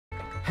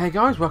Hey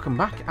guys, welcome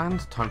back, and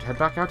time to head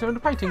back out into the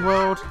painting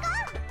world.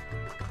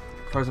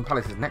 Frozen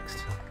Palace is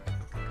next.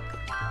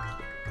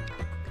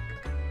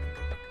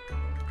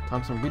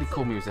 Time for some really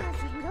cool music.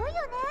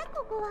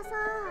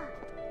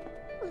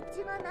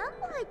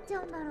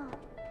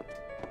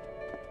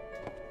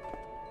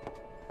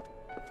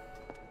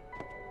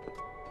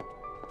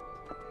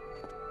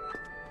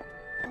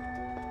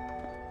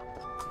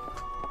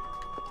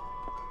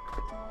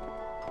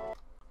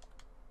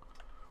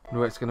 Wonder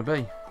where it's going to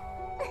be.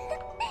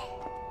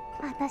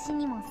 私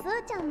にもス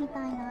ーちゃんみた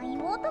いな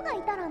妹が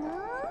いたらな。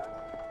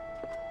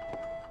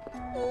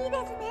いいで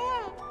すね。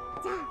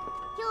じゃあ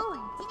今日は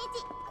一日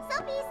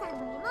ソフィーさん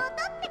の妹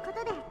ってこと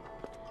で。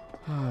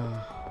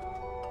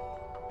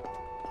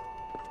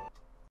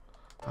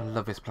I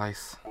love this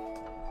place. ソフィ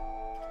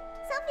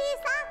ー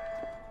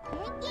さん、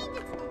錬金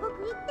術の極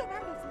意って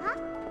何ですか？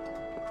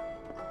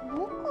極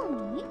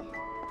意？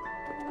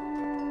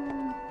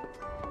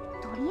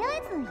とりあえ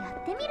ずや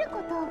ってみる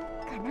こと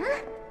かな。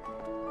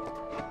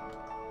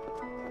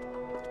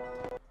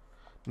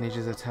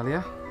 Lydie's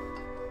Atelier.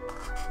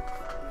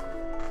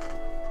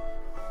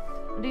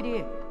 リリ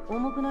ー、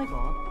重くない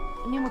か？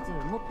荷物持っ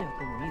てやっ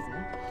てもいいぜ。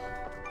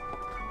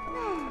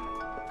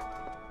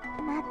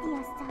マティ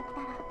アスちゃっ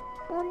たら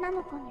女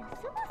の子には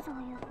すぐそう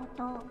いうこ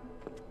と。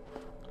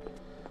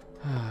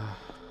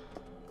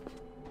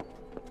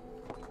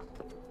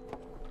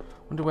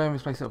Wonder where in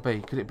this place it'll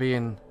be. Could it be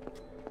in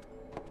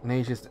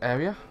Lydie's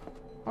area?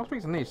 I'll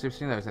speak to Lydie, see if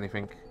she knows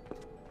anything.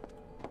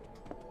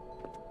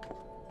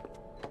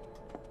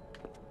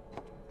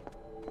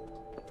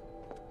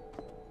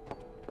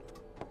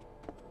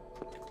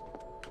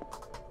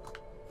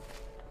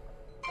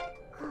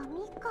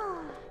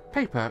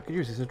 Paper, could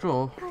use this as a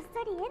drawer.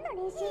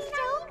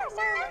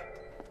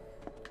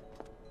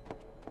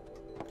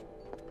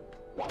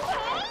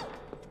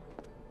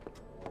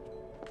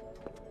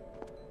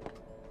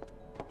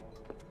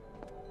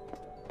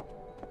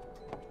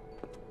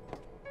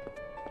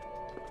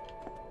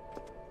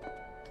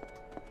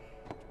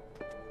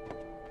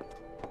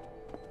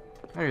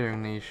 How are you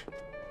doing, Niche?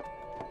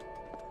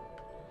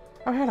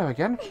 Oh, hello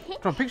again.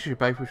 Draw a picture of you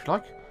both, if you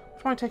like. Would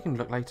you mind taking a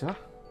look later?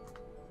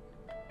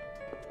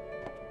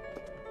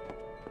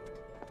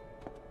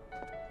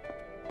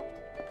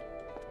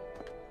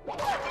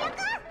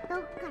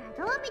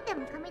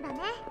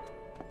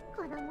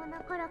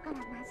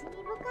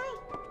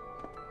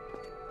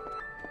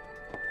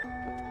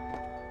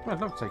 I'd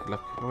love to take a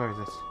look. Where is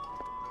this?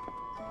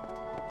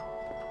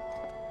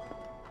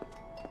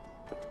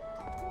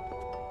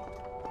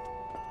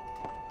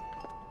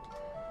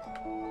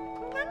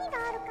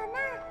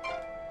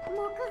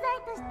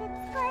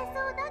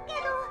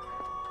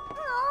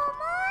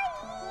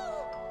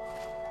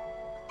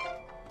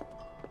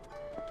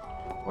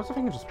 What's the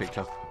thing I just picked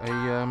up?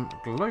 A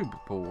globe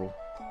ball.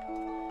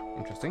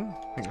 Interesting.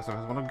 I think that's the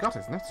first one I've got,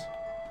 isn't it?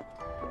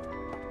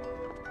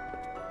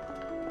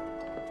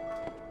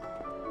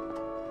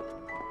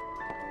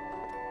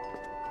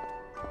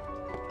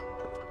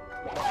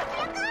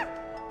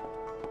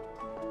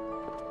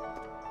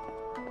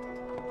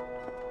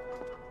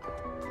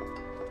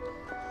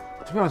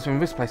 To be honest, in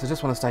this place I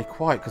just want to stay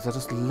quiet because I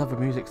just love the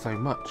music so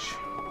much.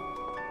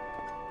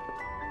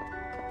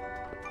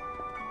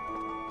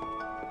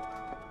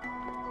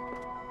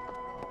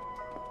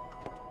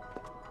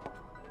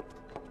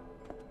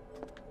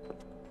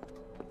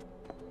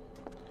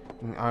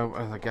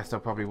 I guess there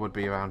probably would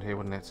be around here,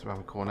 wouldn't it? Around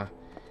the corner.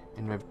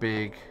 In the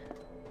big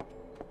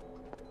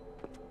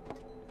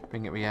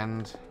thing at the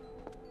end.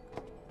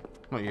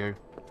 Not you.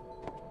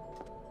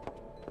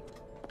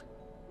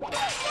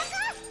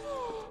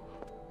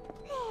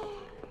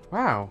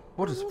 Wow,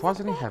 what is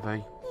surprisingly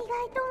heavy.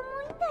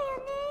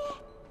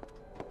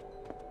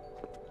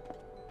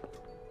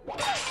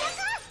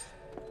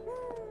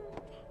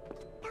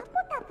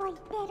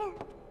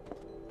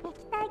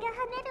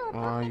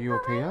 Are you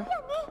up here?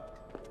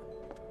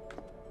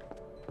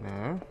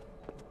 No.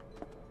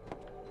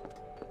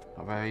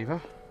 Not there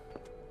either.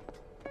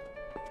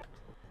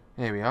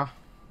 Here we are.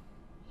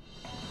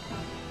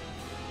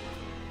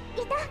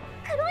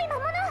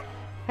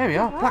 Here we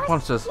are, black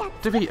monsters.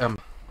 Defeat them.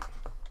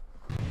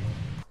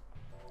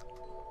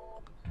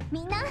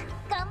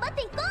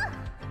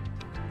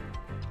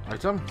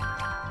 Item.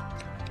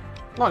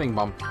 Lightning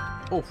bomb.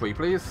 All three,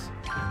 please.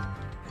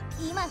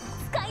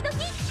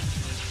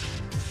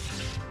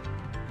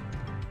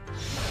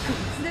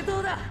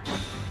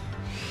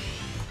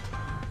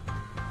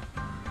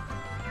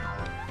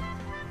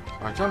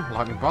 Item.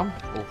 Lightning bomb.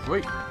 All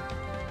three.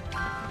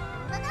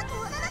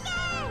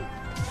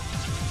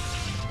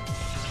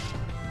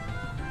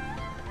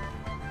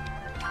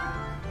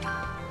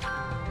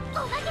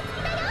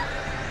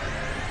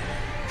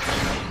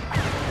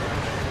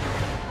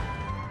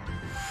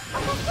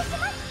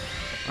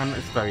 And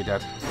it's very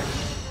dead.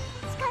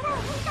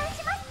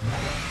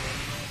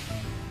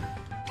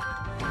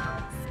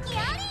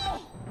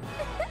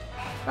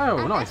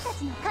 Oh, nice.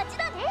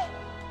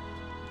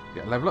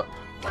 Get a level up.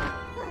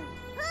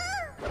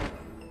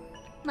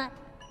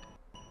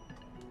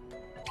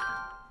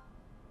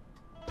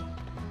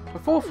 The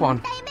fourth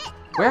one.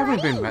 Where have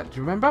we been met? Do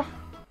you remember?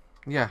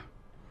 Yeah.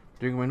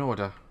 Doing them in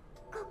order.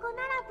 ここ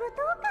なら舞踏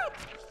会。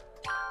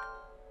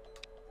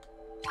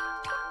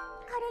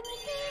これに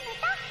決め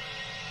た。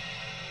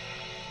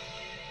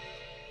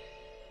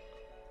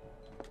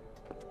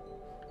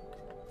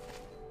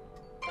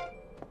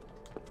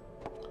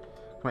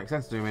 Makes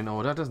sense to do them in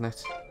order, doesn't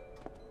it?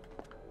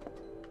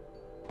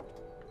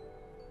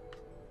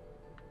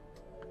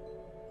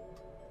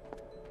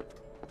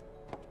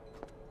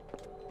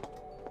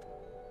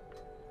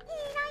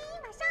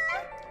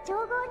 調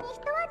合に一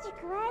味加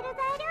える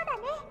材料だ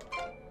ね。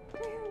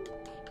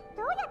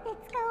どうやって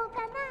使おうか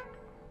な。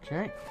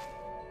 Okay.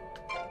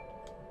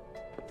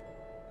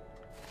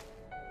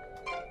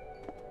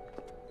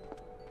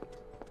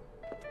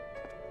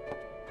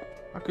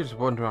 I could just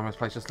wander around this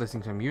place just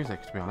listening to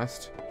music, to be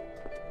honest.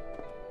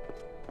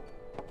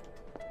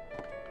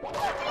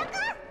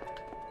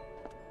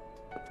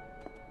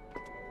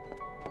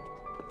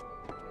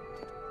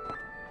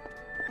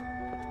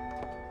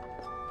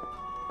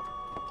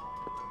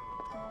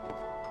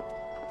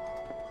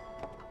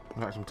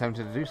 I'm actually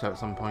tempted to do so at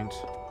some point.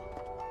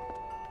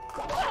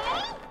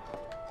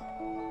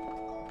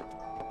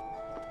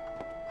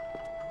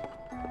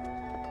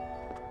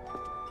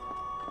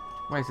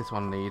 Where's this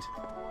one lead?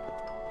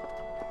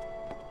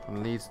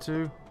 One leads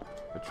to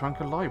the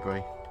Trunker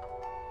Library.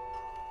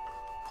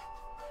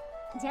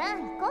 じゃあ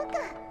行こうか。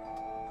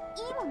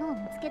いいものを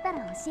見つけたら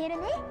教える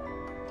ね。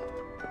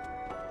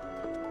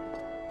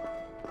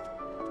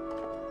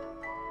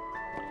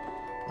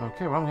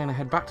 Okay, well I'm going to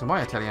head back to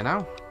my atelier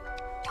now.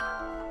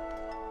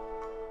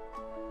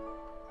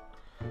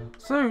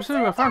 So, I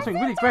found something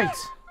really great.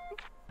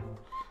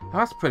 Oh,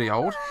 that's pretty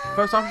old.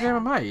 First I've ever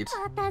made.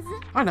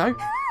 I know.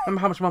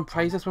 Remember how much Mum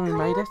praised us when we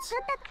made it?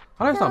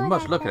 I know it's not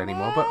much looking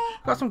anymore, but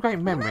got some great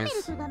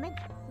memories.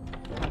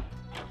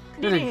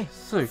 Lydie,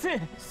 Sue,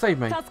 save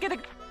me.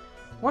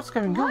 What's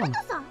going on?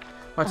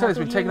 My atelier's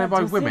been taken over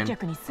by women.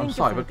 I'm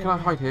sorry, but can I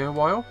hide here a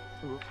while?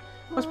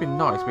 Must be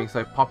nice being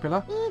so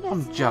popular.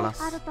 I'm jealous.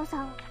 How's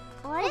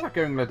that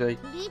going, Lydie?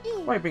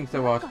 Why are you being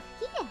so odd?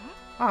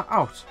 Ah,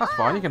 out. That's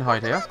fine, you can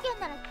hide here.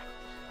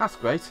 That's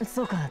great.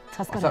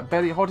 What's that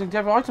barely holding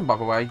together item, by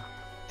the way?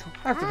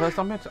 That's the first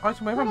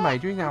item we ever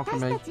made using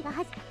alchemy.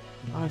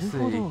 I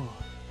see.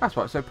 That's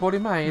why it's so poorly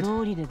made.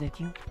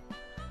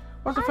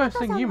 What's the first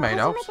thing you made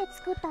out?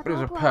 But it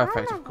was a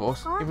perfect, of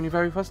course, even your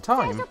very first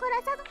time.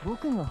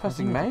 First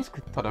thing made?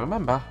 I don't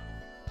remember.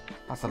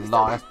 That's a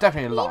lie. That's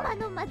definitely a lie.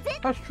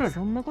 That's true.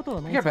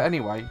 Yeah, but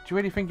anyway, do you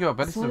really think your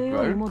abilities have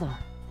grown? What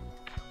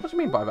do you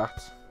mean by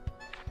that?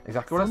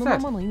 Exactly what I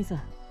said.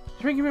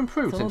 Do you think you've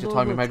improved since your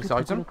time you made this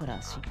item? Oh,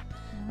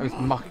 he's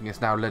mocking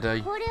us now,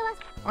 Lydie.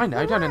 I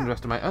know, don't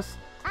underestimate us.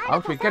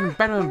 We're getting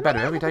better and better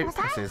every day it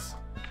passes.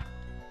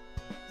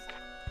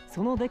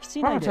 Well, it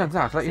turns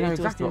out to let you know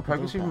exactly what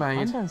progress you've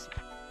made.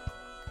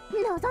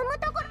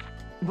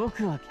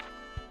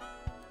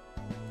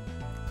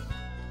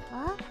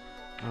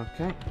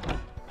 Okay.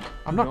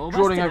 I'm not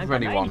drooling over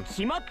anyone.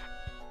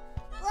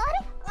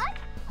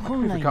 I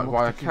forgot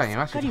why I came.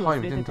 I actually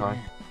home, didn't I?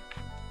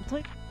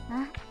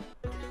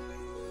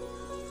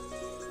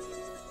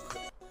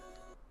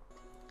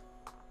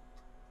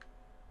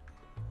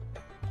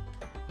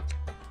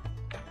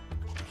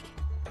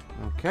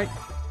 Okay.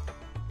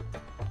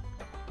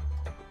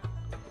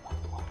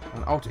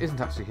 And Alt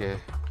isn't actually here.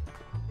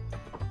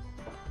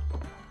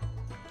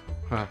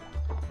 Huh.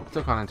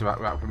 Still can't interact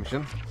without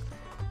permission.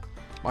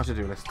 My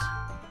to-do list.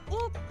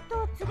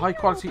 High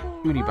quality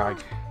uni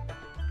bag.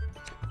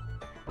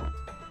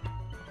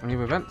 Any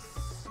other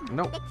events?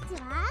 Nope.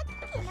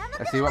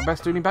 Let's see what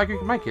best uni bag you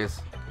can make is.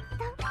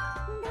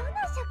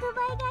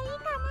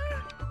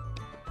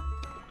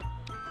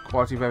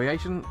 Quality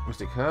variation,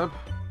 mystic herb.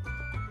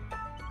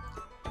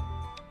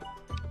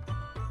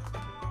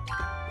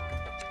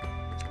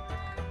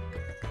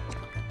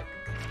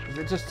 Is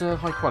it just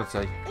high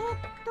quality?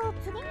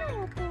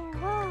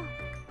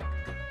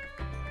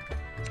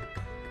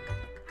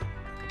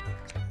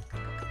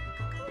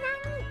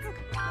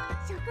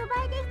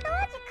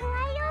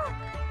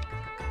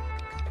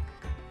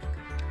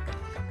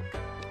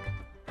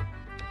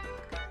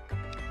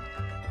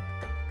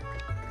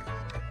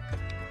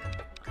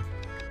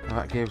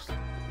 That gives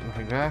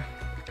nothing there.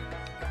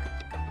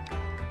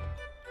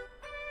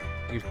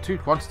 Gives 2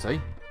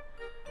 quantity.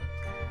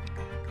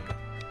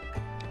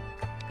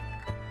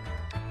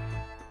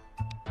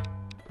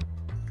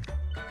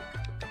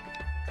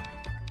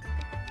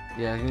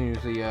 Yeah, you can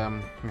use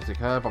the mystic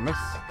herb on this.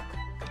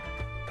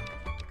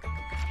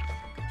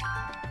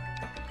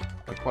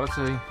 High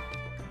quality.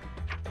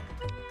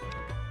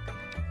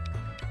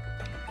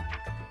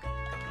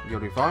 You'll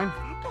do fine.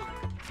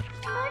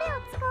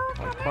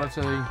 High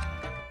quality.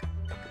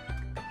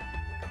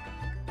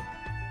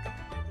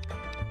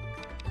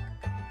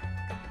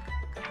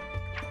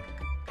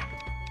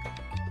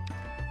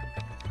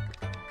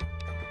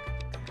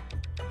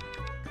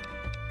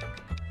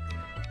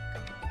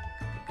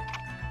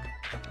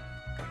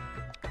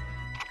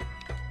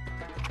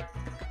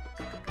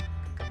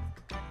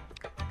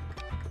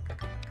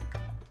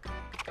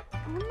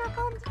 こんな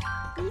感じ。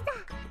いざ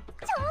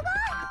調合。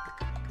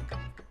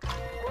こ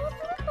うす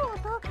ると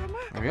どうかな。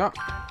 There we are. う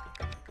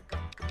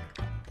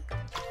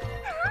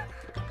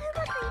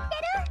まくいって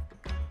る。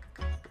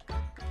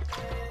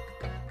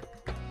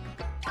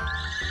ど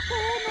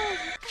うも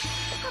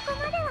ここ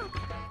までは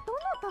ど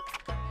の時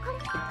これ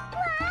わ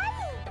ー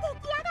い出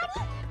来上がり。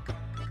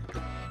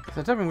 So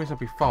everything will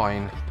be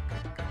fine. ど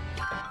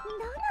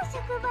の触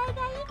媒が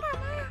いいか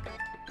な。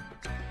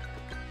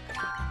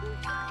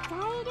材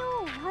料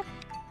はっ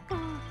と。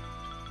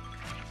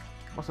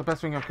 What's the best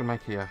thing I can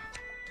make here?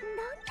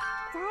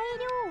 材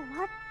料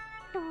はっ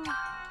と。ど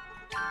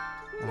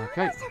の触媒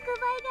がいいか Okay. な。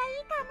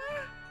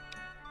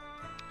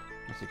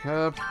 Missy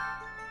curb. さ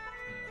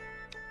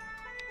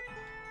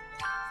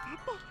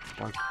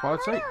て By どれ quality. を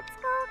使おうか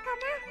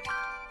な。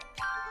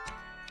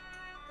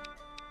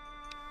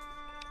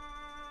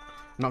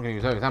 I'm not going to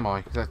use those, am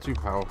I? Because they're too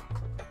powerful.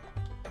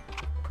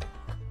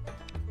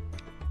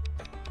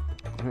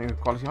 Anything with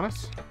quality on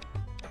it?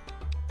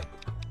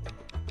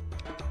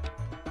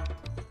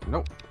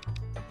 Nope.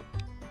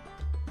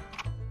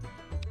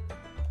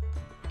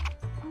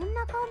 こん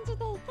な感じでい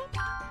け。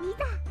い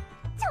ざ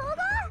調合。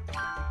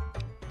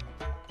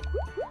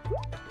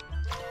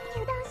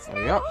油断し There な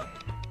い we で。 are.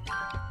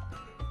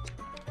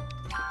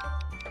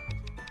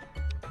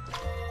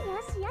 よ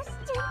しよし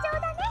順調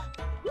だね。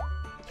ズ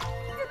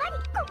バリ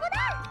ここだ。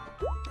さ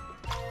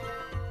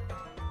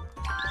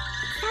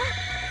あ、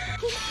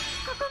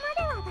ここまで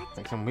はバッチ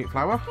Make some wheat flour. リ。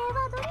は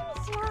どれに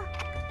しよう。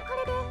こ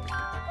れでわ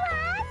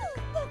ーい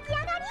出来上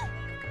がり。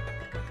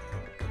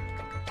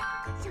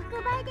触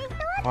媒で一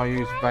If I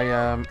use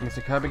the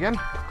Missy curb again.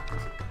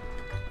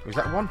 Use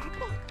that one.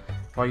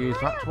 If I use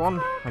that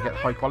one, I get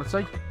high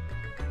quality.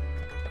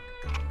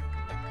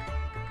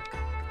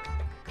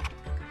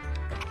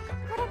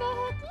 これで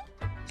平気。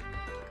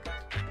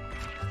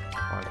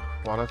 High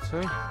quality.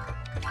 い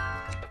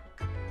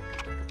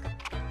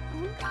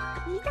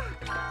ざ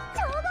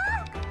調合。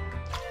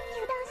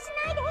油断し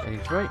ないで。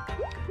 83. よ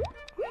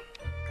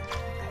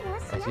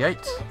しよ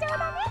し順調だ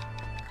ね。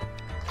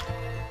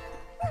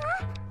うわ、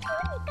本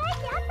に書い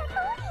てあった通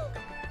り。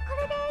こ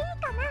れでいい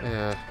かな。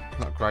 Yeah,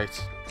 not great.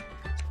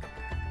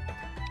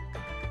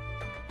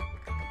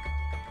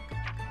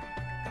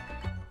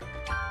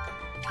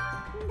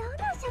 どの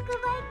触媒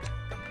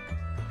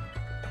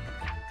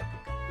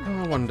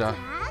Oh, I wonder.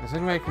 Is there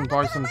any way I can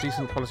buy some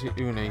decent quality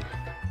uni?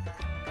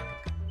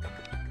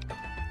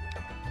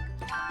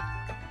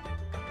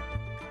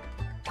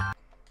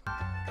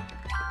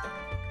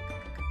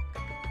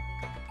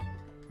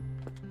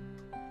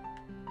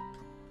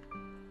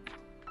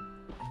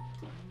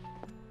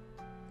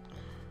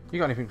 You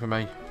got anything for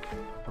me?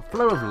 A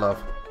flow of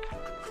love.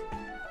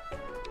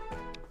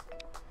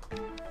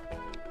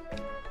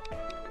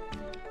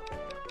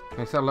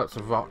 They sell lots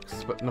of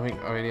rocks, but nothing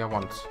really I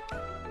want.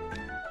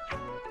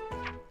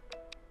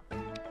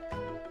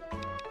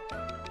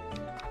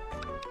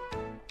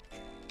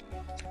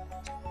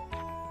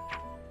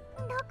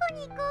 どこ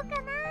に行こう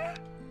かな。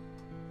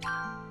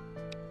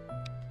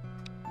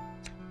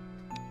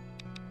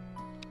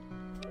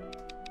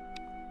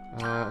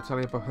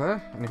 Atelier above there.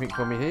 Anything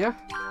for me here?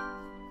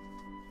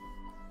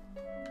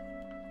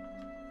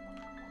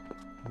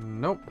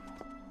 Nope.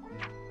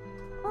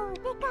 お出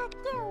か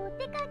けお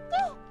出かけ。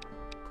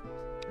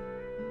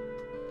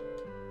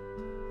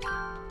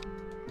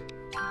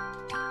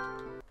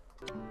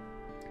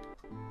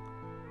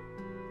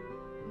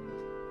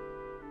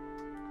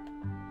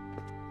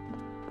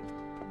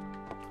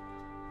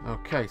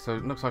 Okay, so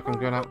it looks like I'm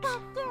going out. お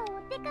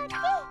出かけ。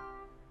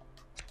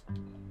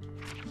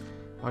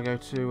 I go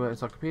to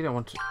Encyclopedia. I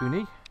want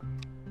uni.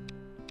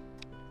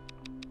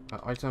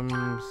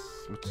 Items,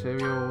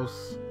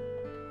 materials.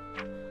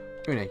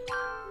 Uni.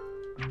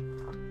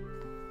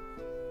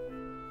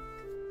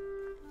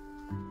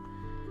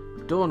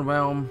 Dawn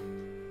Realm.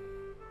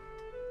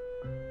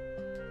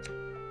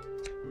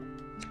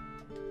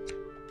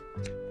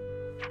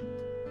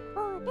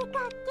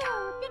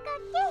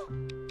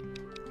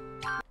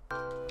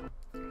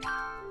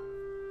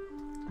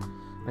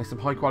 There's some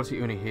high quality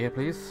uni here,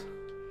 please.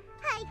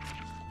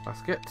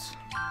 Basket.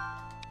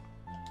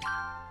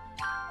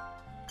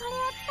 これを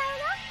使う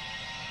よ。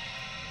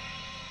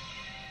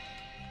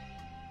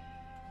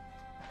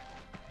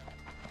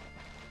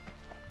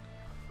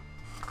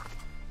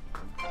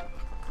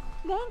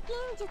 錬金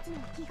術の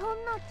基本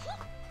の木。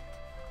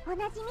お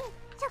なじみ植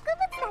物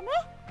だね。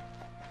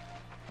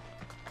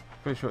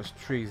 Pretty sure it's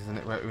trees, isn't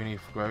it, where uni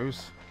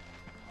grows?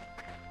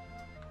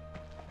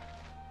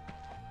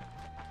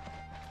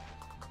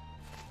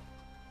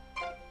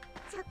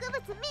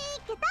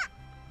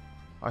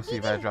 I see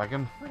their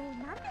dragon. これ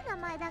なんて名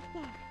前だっけ。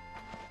ヒー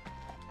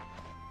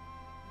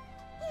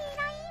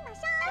ライーマ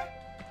シャー。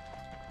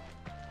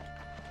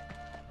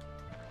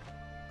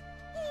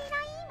ヒーラ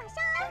イーマシ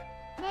ャ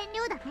ー。燃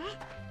料だね。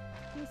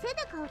店で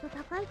買うと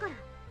高いから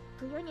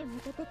冬に向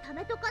けて貯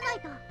めとかな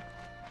いと。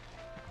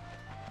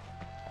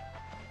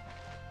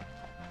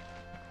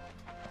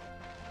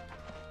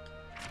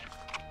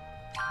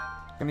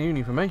 Any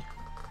uni for me?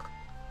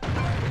 蜂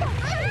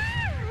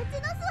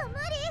の巣を無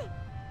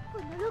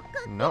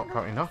No,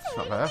 apparently not. It's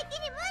not there.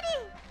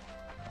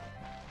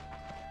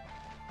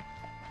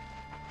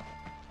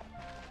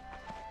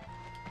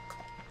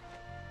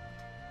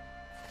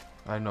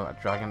 I know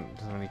that dragon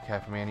doesn't really care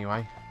for me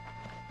anyway.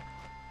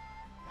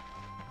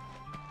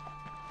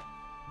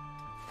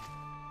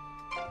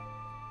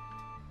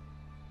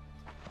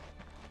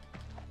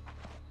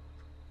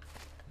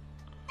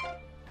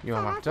 You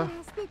are after.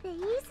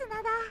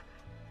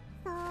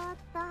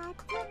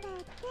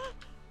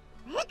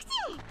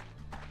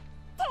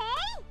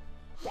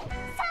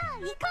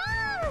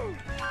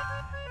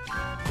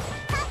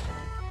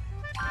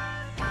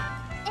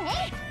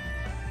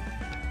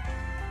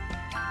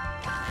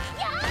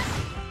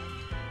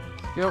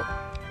 Skill.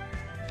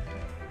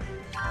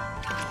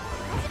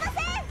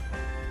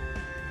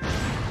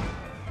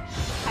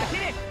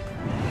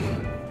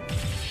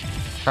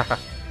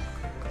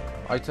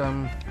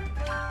 Item.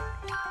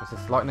 This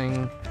is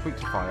lightning, weak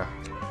to fire.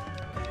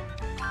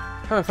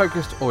 Have a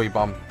focused Oi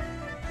bomb.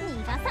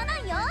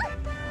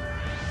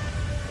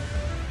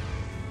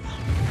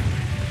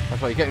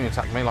 That's why you get when you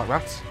attack me like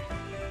rats.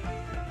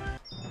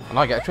 And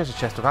I get a treasure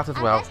chest of that as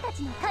well.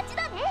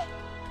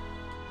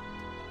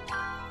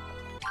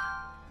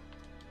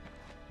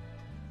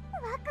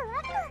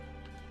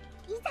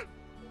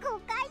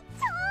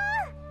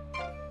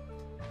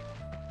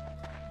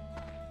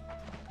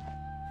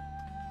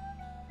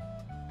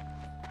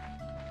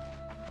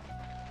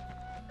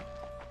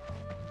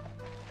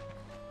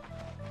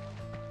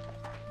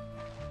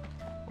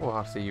 Oh,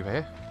 I'll see you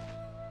here.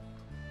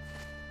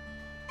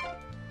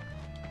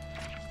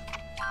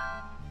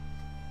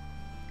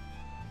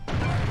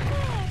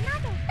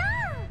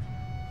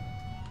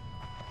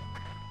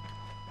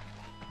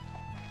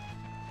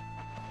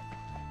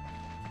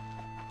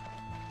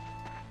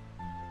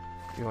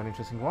 You're an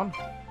interesting one.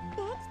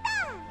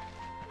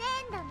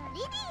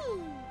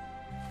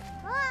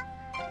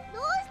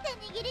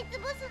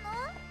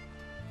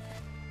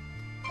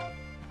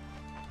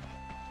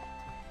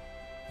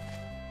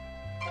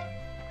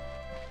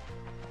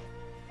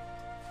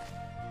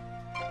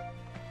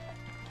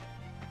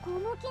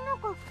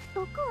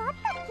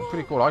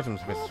 Pretty cool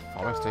items in this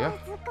forest here.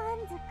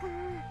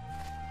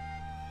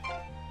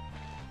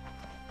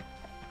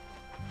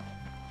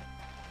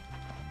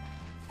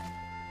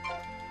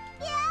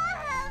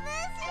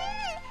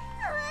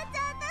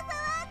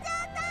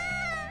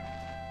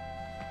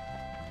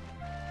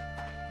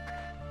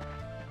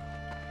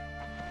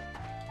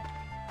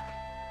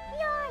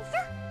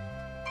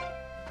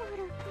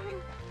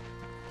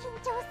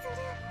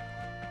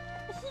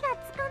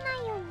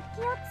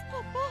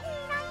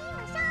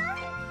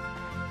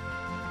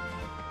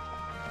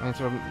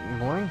 Into the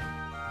morning.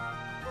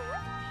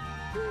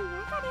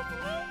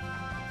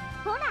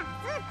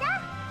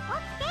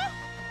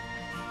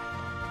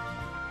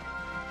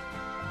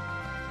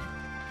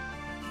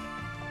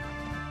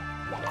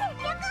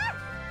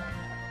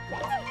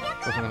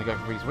 Guess I'm going to go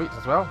for these wheats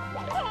as well.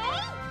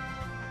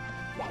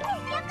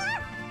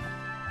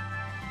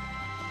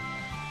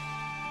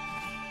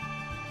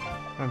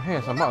 I'm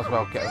here, so I might as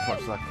well get as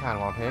much as I can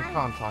while I'm here,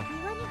 can't I?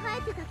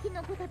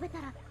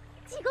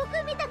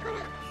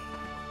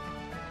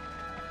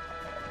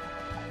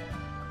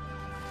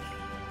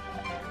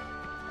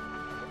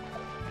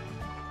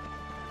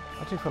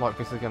 I do feel like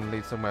this is going to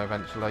lead somewhere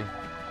eventually.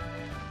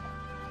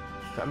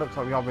 That looks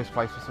like the obvious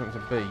place for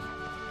something to be.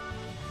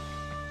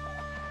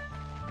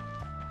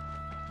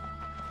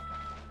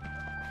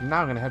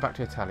 Now I'm going to head back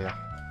to Atelier.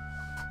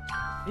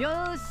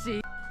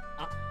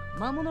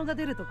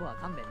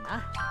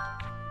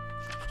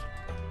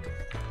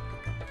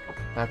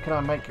 Can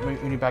I make my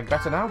Unibag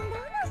better now?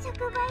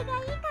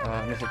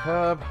 Mr.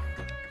 Curb.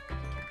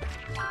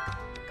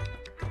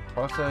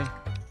 Quality.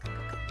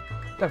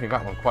 Definitely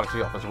that one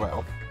quality up as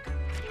well.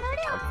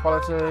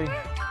 Quality.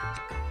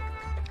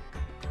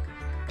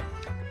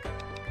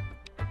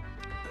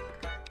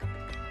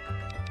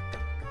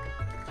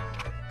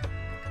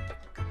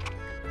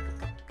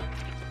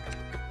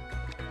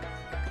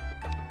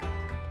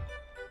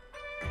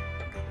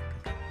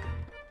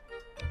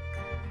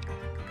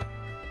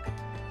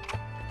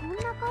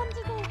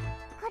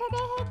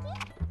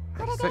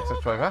 Six,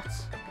 let's try that.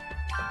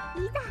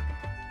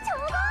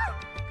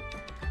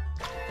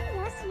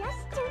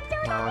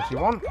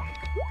 91.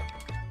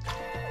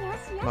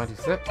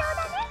 96.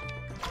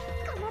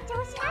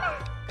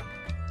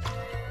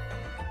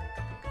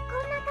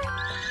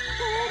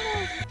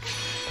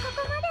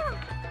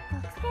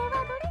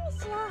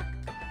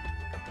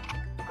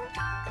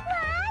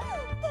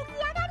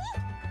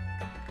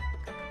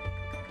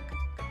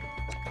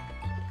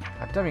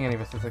 I don't think any of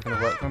this is going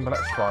to work for him, but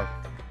let's try.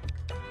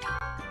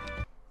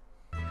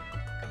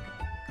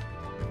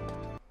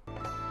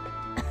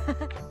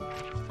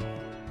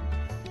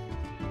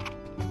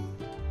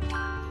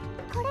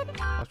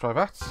 Let's try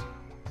that.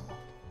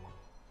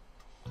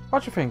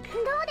 What do you think?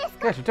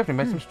 Yes, you've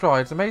definitely made some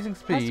strides. Amazing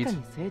speed.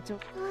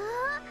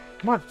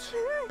 Much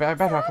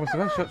better after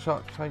a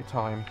short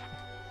time.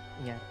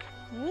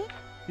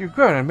 You've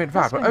grown and admit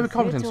that, but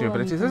overconfidence in your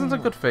abilities isn't a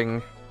good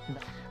thing.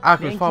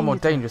 Alchemy is far more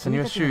dangerous than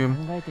you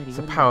assume. It's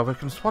a power that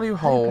can swallow you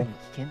whole.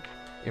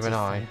 Even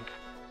I.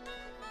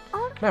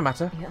 No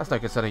matter, that's no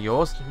concern of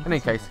yours. In any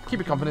case, keep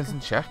your confidence in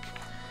check.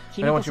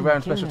 I don't want your rare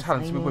and special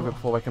talents to be with it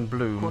before they can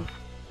bloom.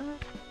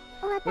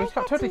 We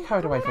got totally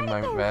carried away for a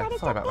moment there.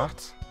 Sorry about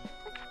that.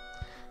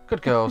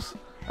 Good girls.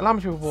 Allow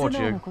me to reward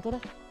you.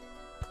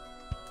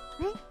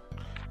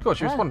 Of course,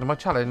 you responded to my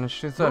challenge.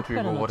 She deserves to be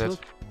rewarded.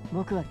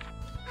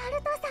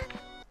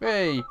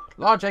 Hey!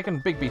 Large egg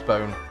and big beef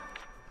bone.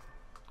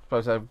 I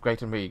suppose they're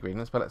great in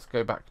re-ingredients, but let's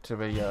go back to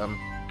the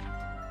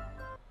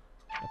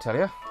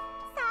Atelier.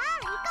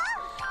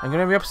 I'm going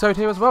to end the episode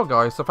here as well,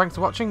 guys. So thanks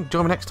for watching.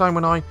 Join me next time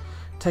when I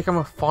take on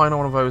the final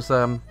one of those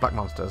black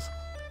monsters.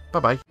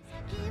 Bye-bye.